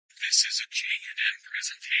This is a J&M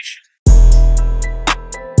presentation.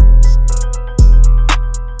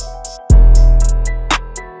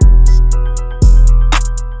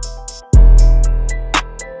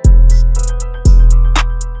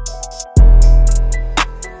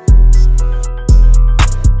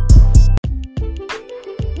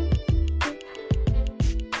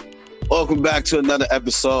 Welcome back to another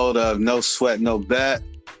episode of No Sweat, No Bet,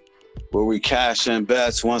 where we cash in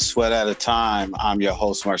bets one sweat at a time. I'm your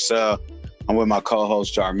host, Marcel. I'm with my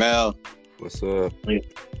co-host, Jarmel. What's up?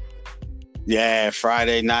 Yeah,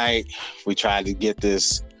 Friday night, we tried to get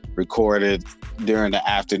this recorded during the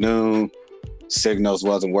afternoon. Signals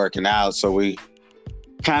wasn't working out, so we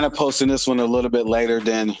kind of posting this one a little bit later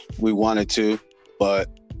than we wanted to, but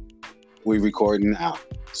we recording now.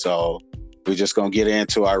 So we're just going to get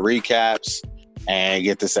into our recaps and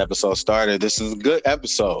get this episode started. This is a good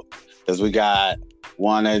episode because we got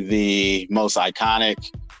one of the most iconic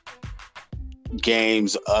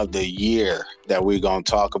games of the year that we're going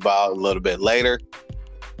to talk about a little bit later.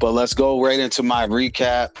 But let's go right into my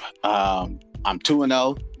recap. I'm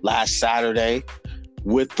 2-0 last Saturday.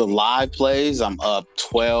 With the live plays, I'm up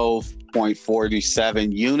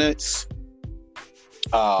 12.47 units.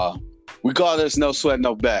 We call this No Sweat,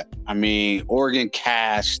 No Bet. I mean, Oregon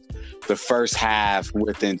cashed the first half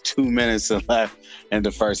within 2 minutes left in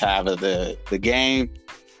the first half of the game.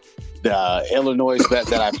 The Illinois bet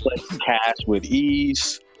that I played cashed with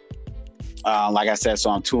ease. Like I said,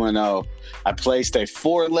 so I'm 2-0. I placed a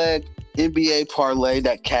 4-leg NBA parlay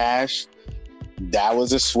that cashed. That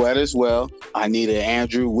was a sweat as well. I needed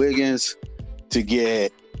Andrew Wiggins to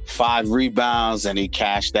get 5 rebounds, and he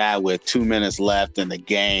cashed that with 2 minutes left in the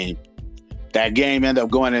game. That game ended up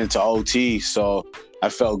going into OT, so I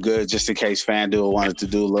felt good just in case FanDuel wanted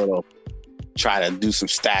to try to do some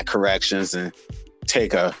stat corrections and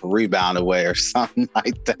take a rebound away or something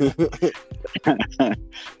like that.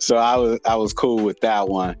 So I was cool with that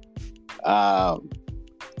one.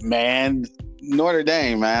 Man, Notre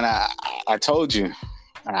Dame, man, I told you.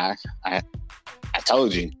 I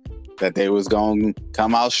told you that they was going to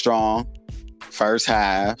come out strong first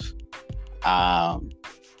half.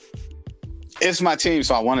 It's my team,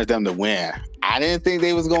 so I wanted them to win. I didn't think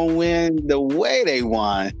they was going to win the way they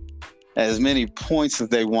won, as many points as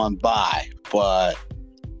they won by, but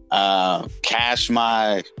cashed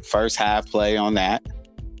my first half play on that.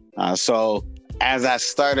 So as I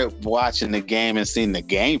started watching the game and seeing the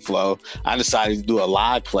game flow, I decided to do a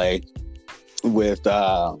live play with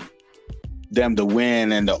them to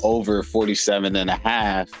win and the over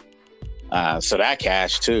 47.5. So that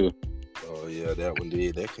cashed too. Oh yeah, that one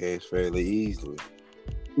did. That cashed fairly easily.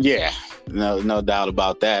 Yeah, no doubt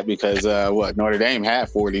about that because Notre Dame had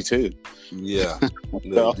 42. Yeah, I think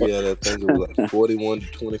it was like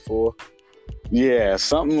 41-24. Yeah,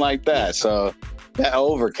 something like that. So that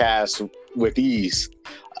overcast with ease.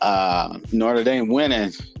 Notre Dame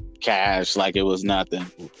winning cash like it was nothing.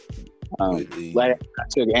 Like I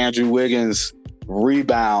took Andrew Wiggins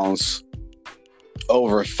rebounds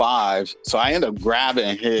over 5, so I ended up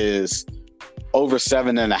grabbing his over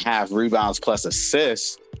 7.5 rebounds plus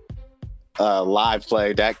assists. Live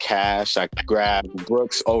play that cash. I grabbed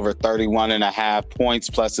Brooks over 31.5 points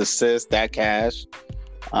plus assists, that cash.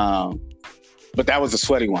 But that was a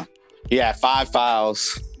sweaty one. He had 5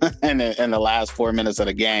 fouls in the last 4 minutes of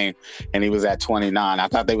the game, and he was at 29. I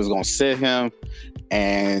thought they was going to sit him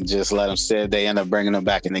and just let him sit. They ended up bringing him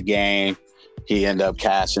back in the game. He ended up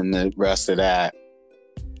cashing the rest of that.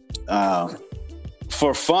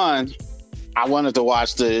 For fun, I wanted to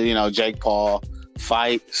watch the Jake Paul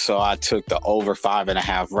fight, so I took the over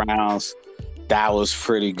 5.5 rounds. That was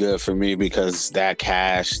pretty good for me because that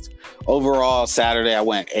cashed. Overall, Saturday I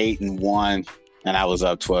went 8-1, and I was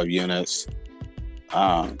up 12 units.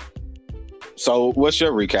 So what's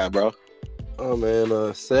your recap, bro? Oh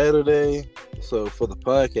man, Saturday. So for the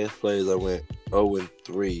podcast plays, I went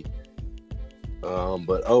 0-3.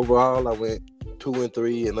 But overall, I went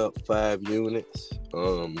 2-3 and up 5 units.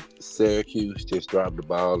 Syracuse just dropped the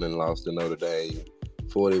ball and lost to Notre Dame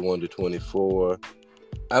 41-24.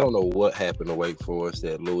 I don't know what happened to Wake Forest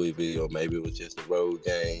at Louisville. Maybe it was just a road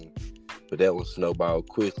game, but that one snowballed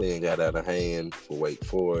quickly and got out of hand for Wake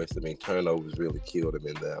Forest. I mean, turnovers really killed them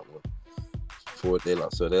in that one. They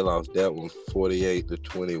lost that one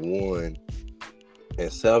 48-21.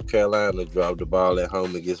 And South Carolina dropped the ball at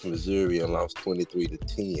home against Missouri and lost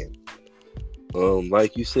 23-10.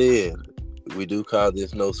 Like you said, we do call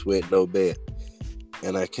this No Sweat, No Bet.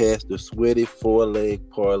 And I cast a sweaty 4-leg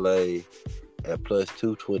parlay at plus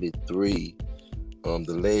 223.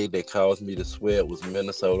 The leg that caused me to sweat was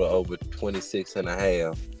Minnesota over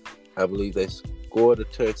 26.5. I believe they scored a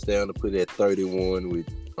touchdown to put it at 31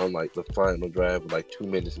 on like the final drive with like 2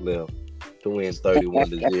 minutes left to win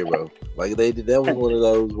 31-0. Like that was one of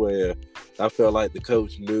those where I felt like the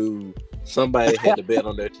coach knew somebody had to bet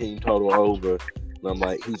on their team total over, and I'm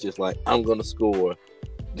like, he's just like, I'm gonna score.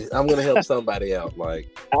 I'm gonna help somebody out. Like,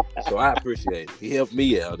 so I appreciate it. He helped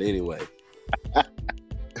me out anyway.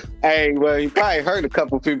 Hey, well, he probably hurt a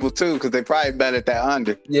couple people too because they probably bet at that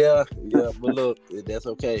under. Yeah, but look, that's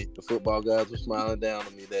okay. The football guys were smiling down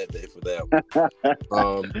on me that day for that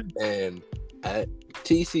one. And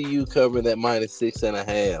TCU covering that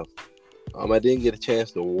 -6.5. I didn't get a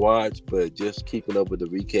chance to watch, but just keeping up with the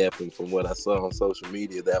recapping from what I saw on social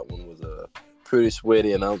media, that one was pretty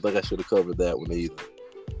sweaty, and I don't think I should have covered that one either.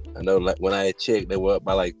 I know, like when I had checked, they were up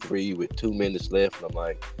by like 3 with 2 minutes left, and I'm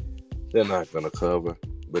like, they're not gonna cover.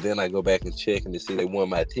 But then I go back and check and to see they won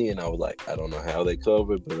by 10. I was like, I don't know how they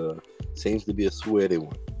covered, but seems to be a sweaty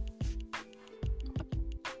one.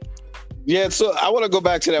 Yeah, so I want to go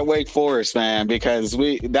back to that Wake Forest, man, because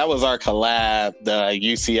that was our collab, the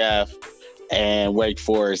UCF and Wake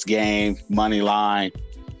Forest game, money line.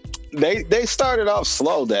 They started off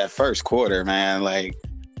slow that first quarter, man. Like,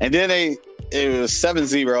 and then it was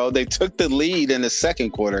 7-0. They took the lead in the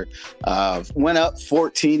second quarter, went up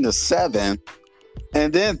 14-7.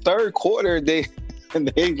 And then third quarter, they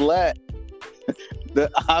let the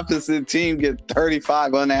opposite team get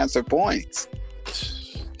 35 unanswered points.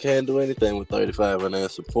 Can't do anything with 35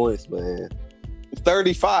 unanswered points, man.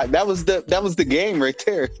 35. That was the game right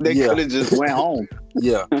there. They could have just went home.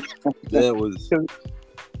 Yeah, that was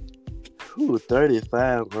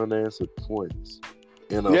 35 unanswered points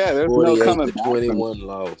in a 48-21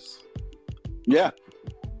 loss. Yeah.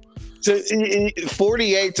 So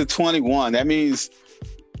 48-21. That means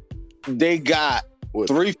they got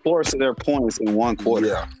 3/4 of their points in one quarter.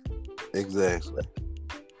 Yeah, exactly.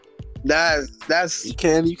 That's you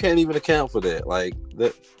can't even account for that. Like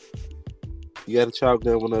that, you got to chalk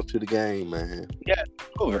that one up to the game, man. Yeah,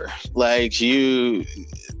 over. Like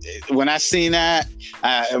when I seen that,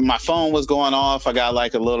 my phone was going off. I got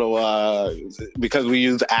like a little because we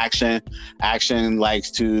use Action. Action likes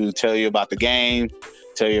to tell you about the game.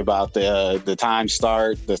 Tell you about the time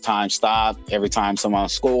start, the time stop, every time someone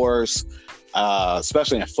scores,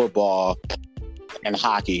 especially in football and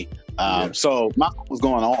hockey. So my phone was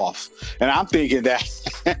going off, and I'm thinking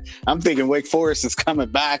Wake Forest is coming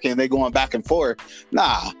back, and they going back and forth.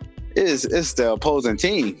 Nah, it's the opposing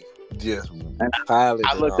team. Yeah, and I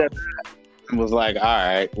looked at that and was like, all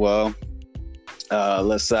right, well,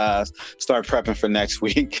 let's start prepping for next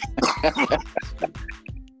week.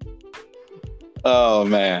 Oh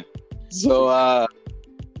man. So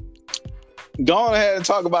go ahead and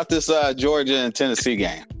talk about this Georgia and Tennessee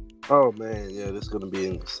game. Oh man, yeah, this is gonna be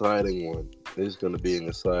an exciting one. It's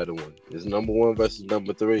number 1 versus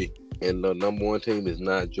number 3. And the number 1 team is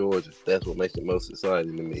not Georgia. That's what makes it most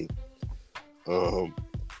exciting to me.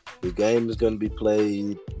 The game is gonna be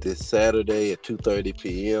played this Saturday at 2:30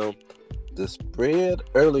 p.m. The spread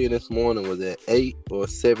earlier this morning was at 8 or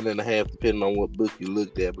 7.5, depending on what book you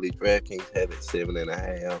looked at. I believe DraftKings had it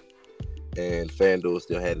 7.5, and FanDuel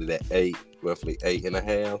still had it at 8, roughly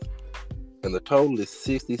 8.5. And the total is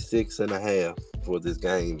 66.5 for this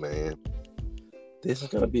game, man. This is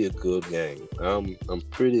gonna be a good game. I'm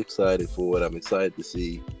pretty excited for it. I'm excited to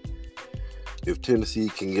see if Tennessee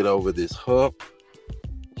can get over this hump.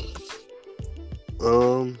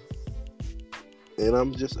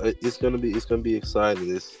 And it's gonna be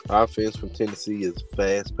exciting. This offense from Tennessee is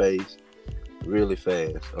fast paced, really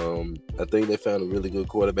fast. I think they found a really good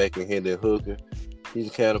quarterback in Hendon Hooker. He's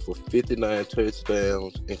accounted for 59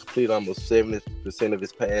 touchdowns and complete almost 70% of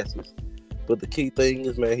his passes. But the key thing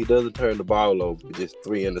is, man, he doesn't turn the ball over. Just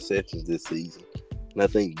 3 interceptions this season, and I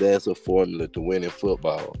think that's a formula to win in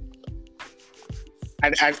football.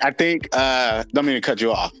 I think. Don't mean to cut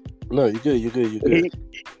you off. No, you're good.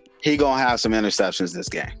 He gonna have some interceptions this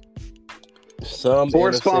game. Some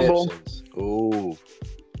forced fumble. Ooh.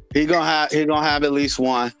 He gonna have at least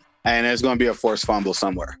one, and there's gonna be a forced fumble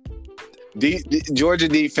somewhere. The Georgia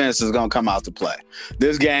defense is gonna come out to play.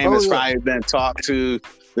 This game has probably been talked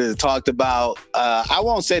about. I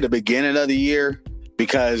won't say the beginning of the year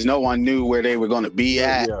because no one knew where they were going to be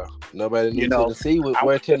at. Yeah, nobody knew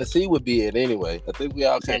where Tennessee would be at anyway. I think we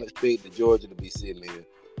all kind of expected Georgia to be sitting here.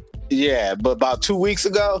 Yeah, but about 2 weeks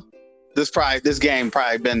ago, this game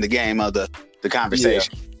probably been the game of the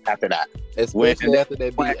conversation after that. Especially after they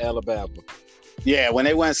beat Alabama. Yeah, when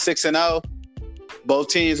they went 6-0, both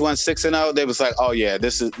teams went 6-0. They was like, "Oh yeah,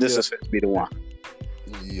 this is fit to be the one."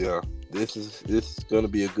 Yeah, this is going to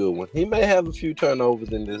be a good one. He may have a few turnovers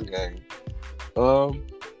in this game.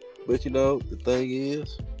 But the thing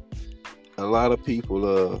is, a lot of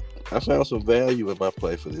people. I found some value in my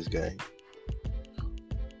play for this game.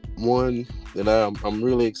 One that I'm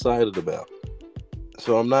really excited about.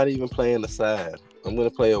 So I'm not even playing the side. I'm going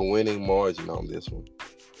to play a winning margin on this one.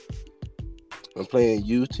 I'm playing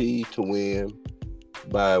UT to win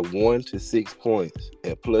by 1 to 6 points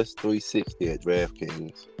at plus 360 at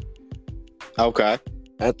DraftKings. Okay.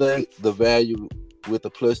 I think the value with the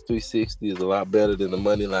plus 360 is a lot better than the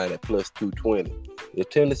money line at plus 220. If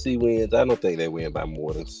Tennessee wins, I don't think they win by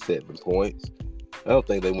more than 7 points. I don't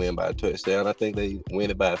think they win by a touchdown. I think they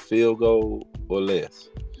win it by a field goal or less.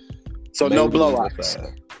 So Maybe no even blowouts.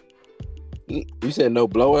 5. You said no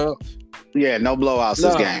blowouts? Yeah, no blowouts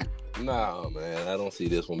this game. No, man. I don't see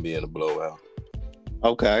this one being a blowout.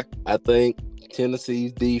 Okay. I think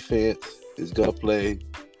Tennessee's defense is going to play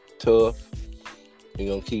tough and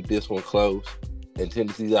going to keep this one close. And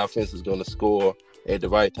Tennessee's offense is going to score at the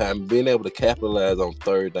right time, being able to capitalize on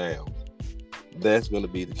third down. That's going to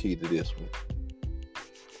be the key to this one.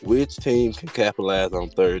 Which team can capitalize on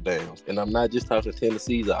third downs? And I'm not just talking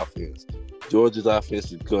Tennessee's offense. Georgia's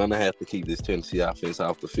offense is going to have to keep this Tennessee offense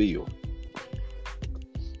off the field.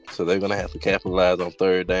 So they're going to have to capitalize on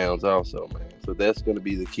third downs also, man. So that's going to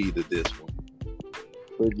be the key to this one.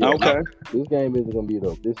 But yeah, Okay. This game isn't going to be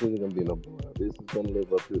this isn't going to be no blowout. This is going to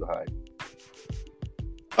live up to the hype.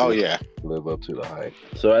 Oh yeah. Live up to the hype.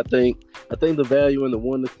 So I think the value in the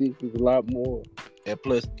 1 to 6 is a lot more at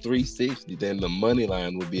plus 360 than the money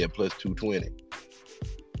line would be at plus 220.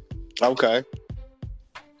 Okay.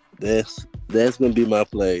 That's gonna be my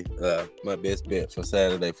play, my best bet for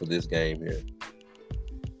Saturday for this game here.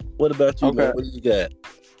 What about you, man? What do you got?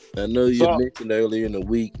 I know you mentioned earlier in the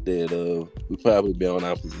week that we probably be on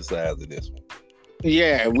opposite sides of this one.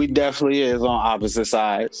 Yeah, we definitely is on opposite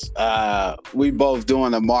sides. We both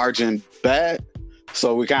doing a margin bet,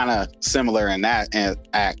 so we kind of similar in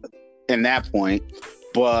that point.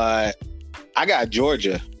 But I got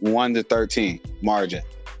Georgia 1 to 13 margin.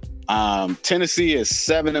 Tennessee is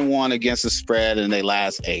 7-1 against the spread in their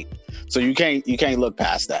last 8, so you can't look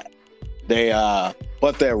past that.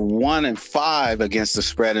 But they're 1-5 against the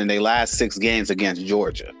spread in their last 6 games against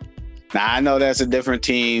Georgia. Now, I know that's a different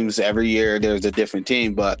teams. Every year there's a different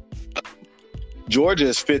team, but Georgia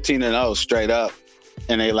is 15-0 straight up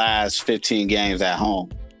in their last 15 games at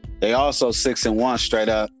home. They also 6-1 straight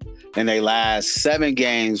up in their last 7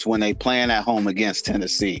 games when they playing at home against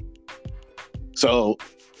Tennessee. So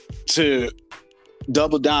to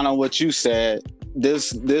double down on what you said, this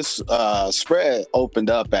spread opened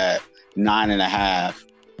up at 9.5.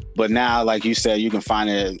 But now, like you said, you can find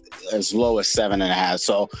it as low as 7.5.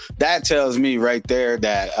 So that tells me right there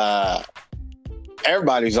that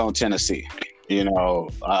everybody's on Tennessee, and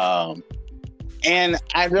I'm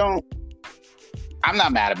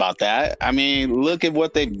not mad about that. I mean, look at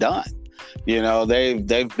what they've done.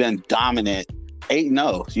 They've been dominant.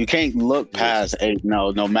 8-0. You can't look past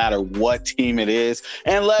 8-0 no matter what team it is,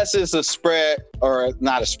 unless it's a spread or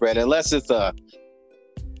not a spread, unless it's a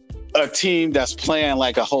team that's playing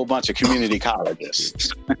like a whole bunch of community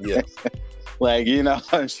colleges. Yeah. Like,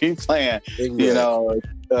 if you playing,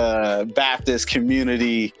 Baptist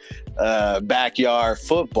community backyard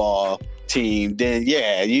football team, then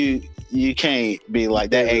yeah, you can't be like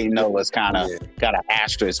that. 8-0 is kind of got an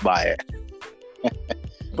asterisk by it.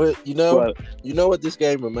 But you know what this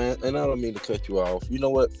game reminds, and I don't mean to cut you off. You know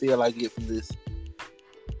what feel I get from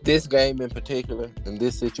this game in particular, in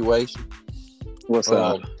this situation? What's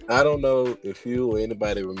up? I don't know if you or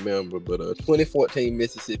anybody remember, but 2014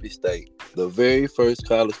 Mississippi State, the very first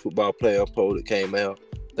college football playoff poll that came out,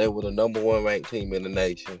 they were the number 1 ranked team in the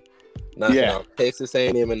nation, knocking out Texas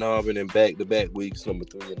A&M and Auburn in back-to-back weeks, number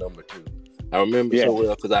 3 and number 2. I remember so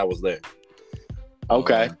well because I was there.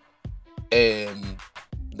 Okay. And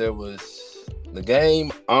there was the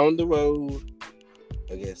game on the road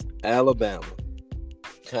against Alabama.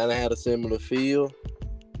 Kind of had a similar feel,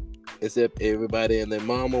 except everybody and their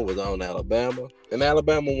mama was on Alabama. And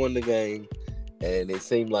Alabama won the game, and it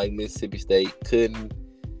seemed like Mississippi State couldn't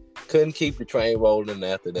keep the train rolling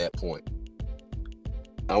after that point.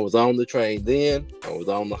 I was on the train then. I was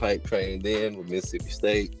on the hype train then with Mississippi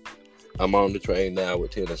State. I'm on the train now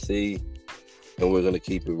with Tennessee, and we're going to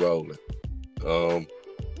keep it rolling.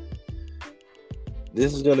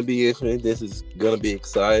 This is going to be interesting. This is going to be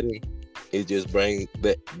exciting. It just brings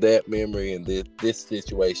that memory, and this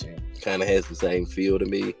situation kind of has the same feel to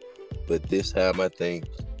me. But this time, I think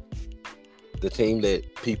the team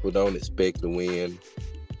that people don't expect to win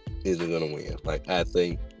isn't going to win. Like, I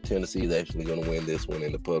think Tennessee is actually going to win this one,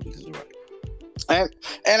 and the public is right.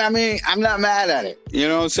 And I mean, I'm not mad at it. You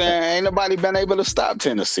know what I'm saying? Ain't nobody been able to stop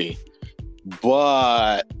Tennessee.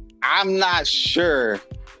 But I'm not sure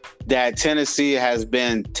that Tennessee has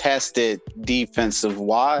been tested defensive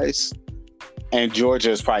wise, and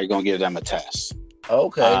Georgia is probably going to give them a test.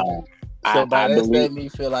 Okay. So by I that believe, statement,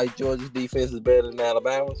 you feel like Georgia's defense is better than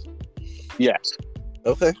Alabama's? yes.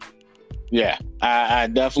 Okay. Yeah, I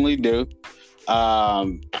definitely do.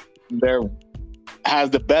 They're has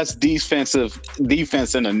the best defense in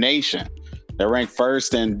the nation. They're ranked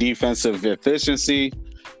first in defensive efficiency.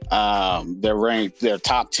 They're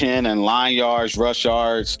top 10 in line yards, rush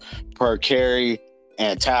yards per carry,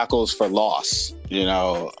 and tackles for loss. You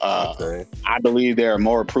know, Okay. I believe they're a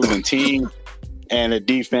more proven team, and the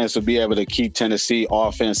defense will be able to keep Tennessee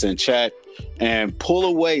offense in check and pull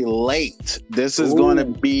away late. This is going to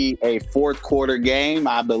be a fourth quarter game,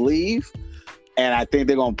 I believe, and I think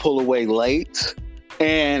they're going to pull away late.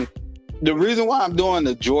 And the reason why I'm doing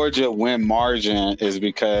the Georgia win margin is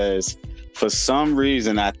because for some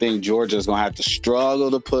reason, I think Georgia's going to have to struggle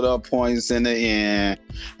to put up points in the end.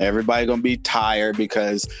 Everybody's going to be tired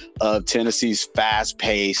because of Tennessee's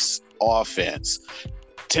fast-paced offense.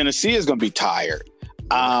 Tennessee is going to be tired.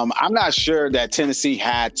 I'm not sure that Tennessee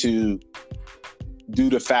had to do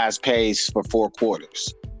the fast pace for 4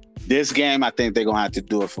 quarters. This game, I think they're going to have to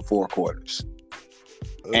do it for 4 quarters.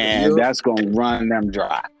 And that's going to run them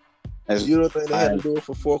dry. You don't think they had to do it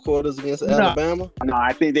for 4 quarters against Alabama? No,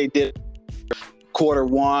 I think they did. Quarter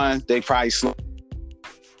 1, they probably slowed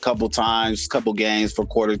a couple times, couple games for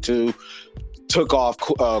quarter 2, took off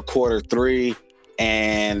quarter 3,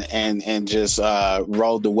 and just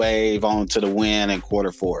rode the wave onto the win in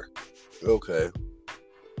quarter 4. Okay.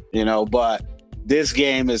 You know, but this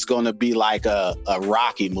game is going to be like a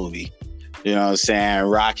Rocky movie. You know what I'm saying?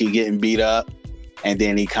 Rocky getting beat up, and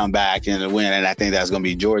then he come back and win, and I think that's going to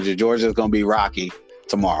be Georgia. Georgia's going to be Rocky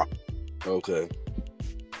tomorrow. Okay.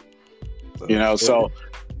 You know, so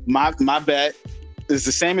my bet is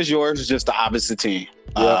the same as yours, just the opposite team.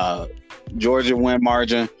 Yeah. Georgia win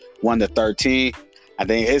margin 1-13. I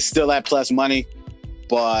think it's still at plus money,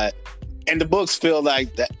 but and the books feel like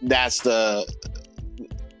that's what's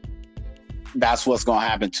going to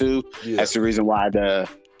happen too. Yeah. That's the reason why the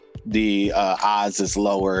odds is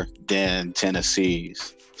lower than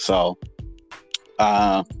Tennessee's. So,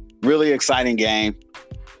 really exciting game.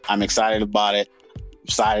 I'm excited about it.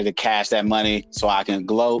 Excited to cash that money so I can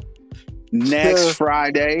gloat next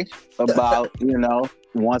Friday about, you know,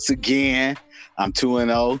 once again, I'm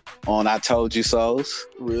 2-0 on I Told You So's.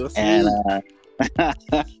 We'll see. And,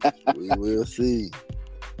 we will see.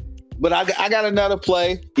 But I got another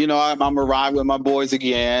play. You know, I'm going to ride with my boys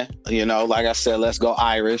again. You know, like I said, let's go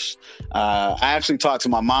Irish. I actually talked to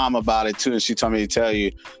my mom about it, too, and she told me to tell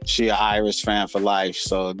you she an Irish fan for life,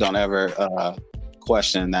 so don't ever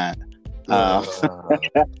question that. Can't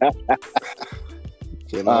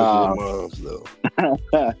argue with moms, though.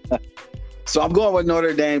 So I'm going with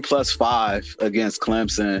Notre Dame plus 5 against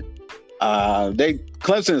Clemson.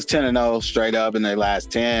 Clemson is 10-0 straight up in their last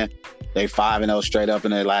 10. They 5-0 straight up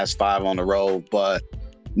in their last 5 on the road. But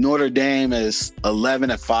Notre Dame is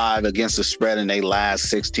 11-5 against the spread in their last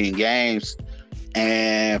 16 games,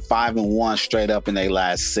 and 5-1 straight up in their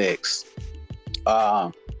last 6.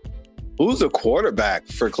 Who's the quarterback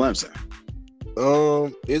for Clemson?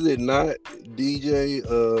 Is it not DJ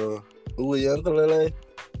Uiagalelei?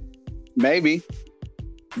 Maybe.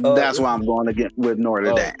 That's why I'm going to get with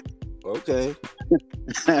Notre Dame. Okay.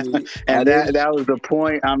 And that was the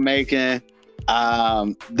point I'm making.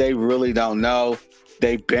 They really don't know.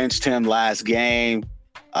 They benched him last game.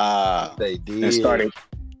 They did.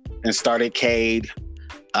 And started Cade.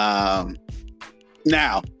 Now,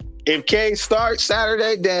 if Cade starts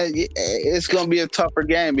Saturday, then it's going to be a tougher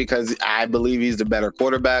game because I believe he's the better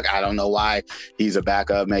quarterback. I don't know why he's a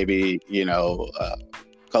backup. Maybe, you know,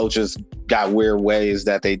 coaches got weird ways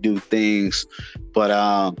that they do things.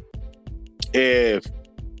 But if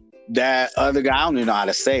that other guy, I don't even know how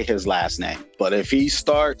to say his last name, but if he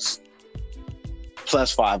starts,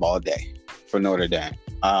 plus 5 all day for Notre Dame.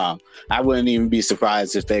 I wouldn't even be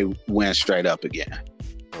surprised if they win straight up again.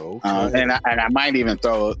 Okay. And I might even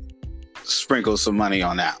sprinkle some money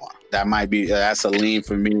on that one. That's a lean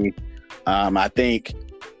for me. I think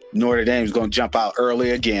Notre Dame is going to jump out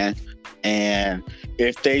early again. And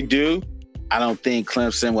if they do, I don't think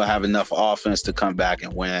Clemson will have enough offense to come back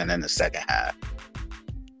and win in the second half.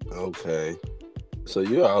 Okay. So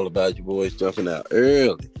you're all about your boys jumping out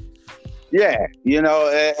early. Yeah. You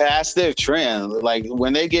know, that's their trend. Like,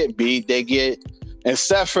 when they get beat,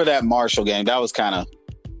 except for that Marshall game, that was kind of,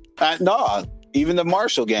 no, even the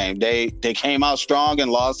Marshall game, they came out strong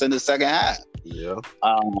and lost in the second half. Yeah.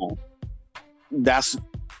 That's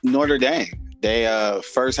Notre Dame. They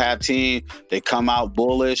first half team, they come out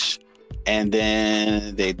bullish and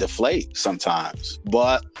then they deflate sometimes.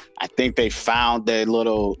 But I think they found their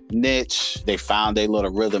little niche, they found their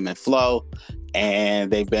little rhythm and flow,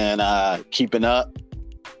 and they've been keeping up.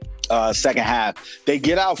 Second half, they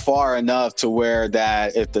get out far enough to where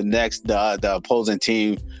that if the opposing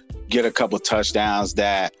team get a couple touchdowns,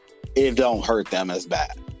 that it don't hurt them as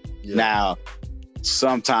bad. Yeah. Now,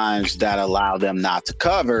 sometimes that allow them not to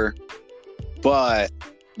cover, but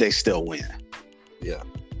they still win. Yeah.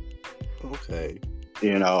 Okay.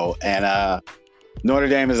 You know, and Notre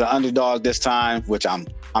Dame is an underdog this time, which I'm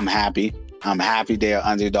happy. I'm happy they're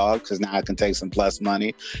underdog because now I can take some plus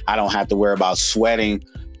money. I don't have to worry about sweating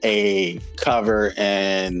a cover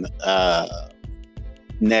and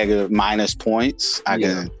negative minus points. I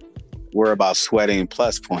can worry about sweating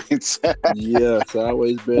plus points. Yeah, it's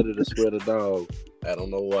always better to sweat a dog. I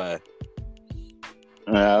don't know why.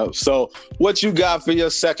 So what you got for your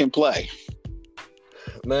second play?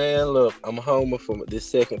 Man, look, I'm a homer for this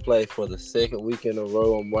second play for the second week in a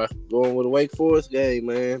row. I'm going with a Wake Forest game,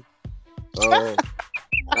 man.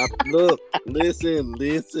 Look,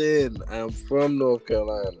 listen. I'm from North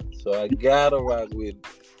Carolina, so I gotta rock with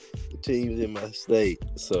the teams in my state.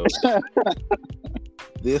 So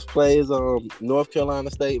this play is North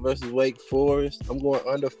Carolina State versus Wake Forest. I'm going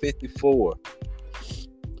under 54.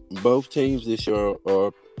 Both teams this year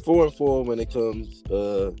are 4-4 when it comes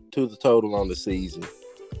to the total on the season.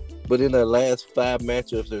 But in their last 5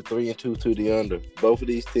 matchups, they're 3-2 to the under. Both of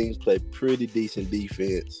these teams play pretty decent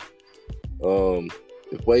defense.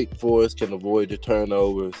 If Wake Forest can avoid the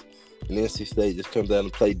turnovers and NC State just comes out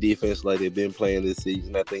and play defense like they've been playing this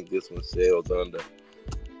season, I think this one sails under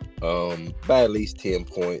by at least 10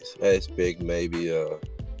 points. I expect maybe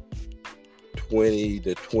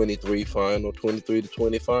 20-23 final,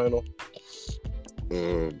 23-20 final.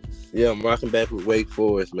 Yeah, I'm rocking back with Wake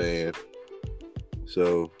Forest, man.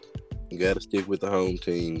 So you got to stick with the home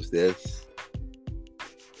teams. That's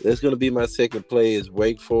going to be my second play is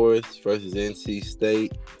Wake Forest versus NC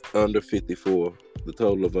State under 54. The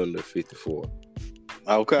total of under 54.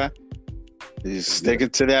 Okay. You're sticking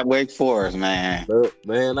to that Wake Forest, man. But,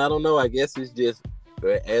 man, I don't know. I guess it's just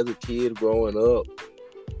as a kid growing up,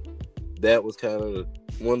 that was kind of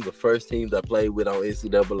one of the first teams I played with on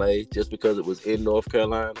NCAA just because it was in North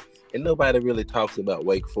Carolina. And nobody really talks about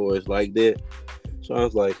Wake Forest like that. So I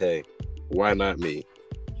was like, hey, why not me?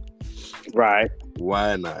 Right.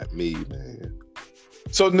 Why not me, man?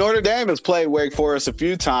 So Notre Dame has played Wake Forest a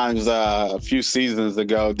few times a few seasons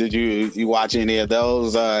ago. Did you watch any of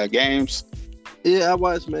those games? Yeah, I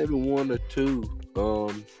watched maybe one or two.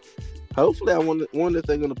 Hopefully, I wonder if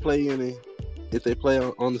they're going to play any. If they play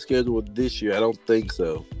on the schedule this year, I don't think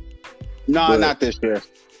so. No, but not this year.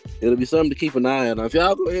 It'll be something to keep an eye on. If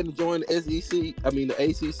y'all go ahead and join the the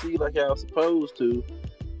ACC like y'all supposed to,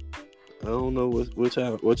 I don't know what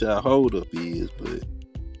y'all hold up is, but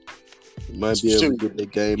you might be able to get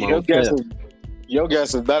that game on. Your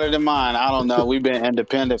guess is better than mine. I don't know. We've been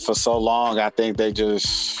independent for so long. I think they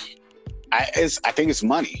just. I think it's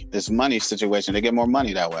money. It's a money situation. They get more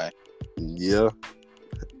money that way. Yeah,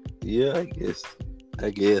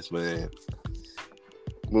 I guess, man.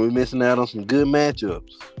 We're missing out on some good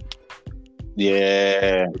matchups.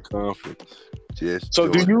 Yeah. The conference. So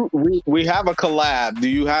we have a collab. Do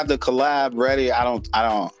you have the collab ready? I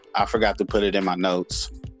forgot to put it in my notes.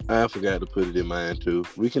 I forgot to put it in mine too.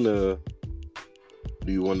 We can do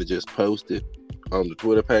you want to just post it on the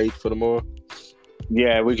Twitter page for tomorrow?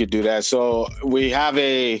 Yeah, we could do that. So we have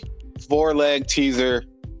a 4-leg teaser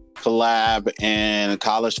collab in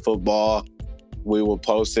college football. We will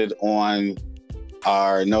post it on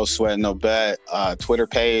our No Sweat No Bet Twitter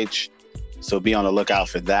page. So be on the lookout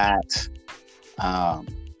for that.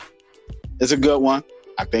 It's a good one.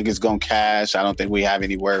 I think it's going to cash. I don't think we have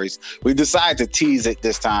any worries. We decided to tease it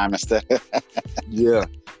this time instead. Yeah.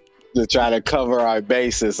 To try to cover our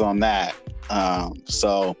bases on that.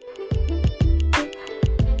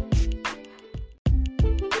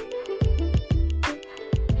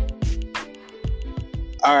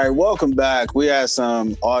 All right, welcome back. We had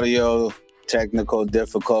some audio technical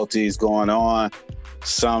difficulties going on.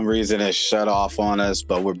 Some reason it shut off on us,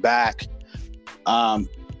 but we're back.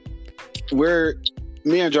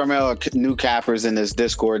 Me and Jarmel are new cappers in this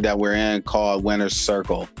Discord that we're in called Winner's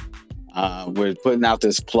Circle. We're putting out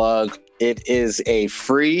this plug. It is a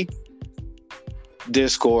free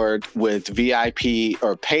Discord with VIP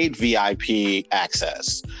or paid VIP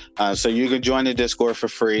access. So you can join the Discord for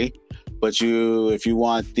free. But if you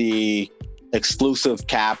want the exclusive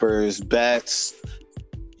cappers, bets,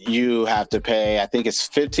 you have to pay, I think it's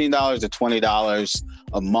 $15 to $20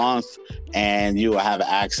 a month, and you will have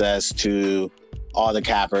access to all the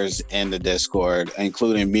cappers in the Discord,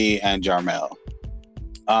 including me and Jarmel.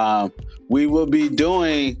 We will be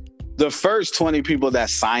doing the first 20 people that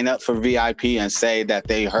sign up for VIP and say that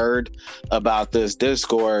they heard about this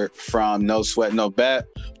Discord from No Sweat No Bet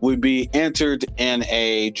would be entered in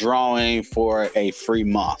a drawing for a free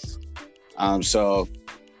month. So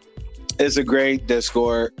it's a great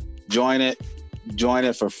Discord. Join it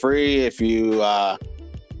for free. If you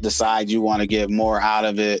decide you want to get more out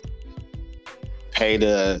of it, pay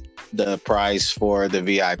the price for the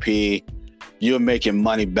VIP. You're making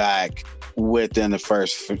money back within the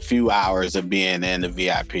first few hours of being in the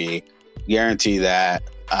VIP. Guarantee that.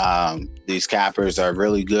 These cappers are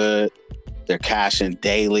really good. They're cashing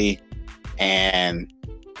daily, and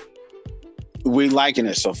we liking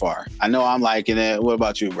it so far. I know I'm liking it. What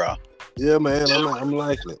about you, bro? Yeah, man, I'm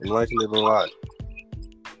liking it. I'm liking it a lot.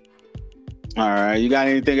 All right, you got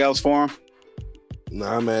anything else for him?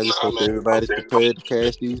 Nah, man, just hope everybody's prepared to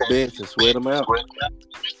cash these bets and sweat them out.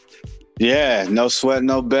 Yeah, No Sweat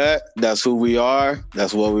No Bet. That's who we are.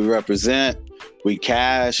 That's what we represent. We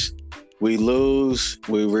cash, we lose,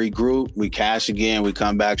 we regroup, we cash again, we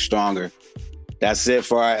come back stronger. That's it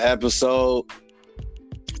for our episode.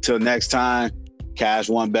 Till next time, cash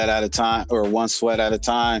one bet at a time, or one sweat at a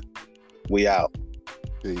time. We out.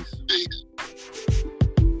 Peace.